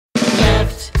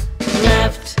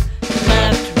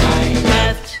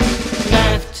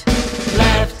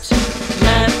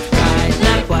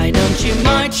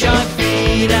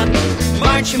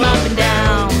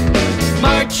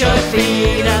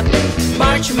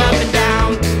'em up and down.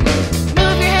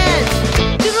 Move your head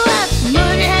to the left,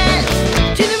 move your head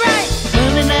to the right,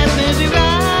 move it left, move it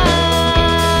right.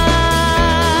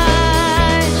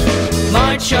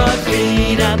 March your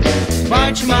feet up,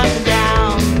 march 'em up and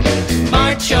down.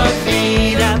 March your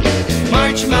feet up,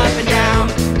 march 'em up and down.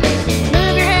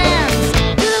 Move your hands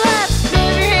to the left,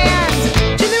 move your hands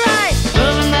to the right,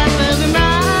 move 'em left, move 'em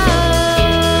right.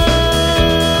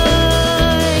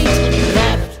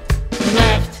 Left,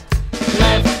 left,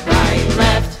 left, right,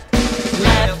 left,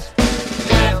 left,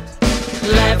 left,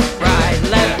 left, right,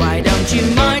 left. Why don't you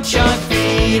march your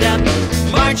feet up,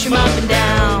 march 'em up and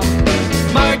down.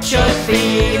 March your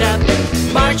feet up,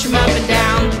 march 'em up and down.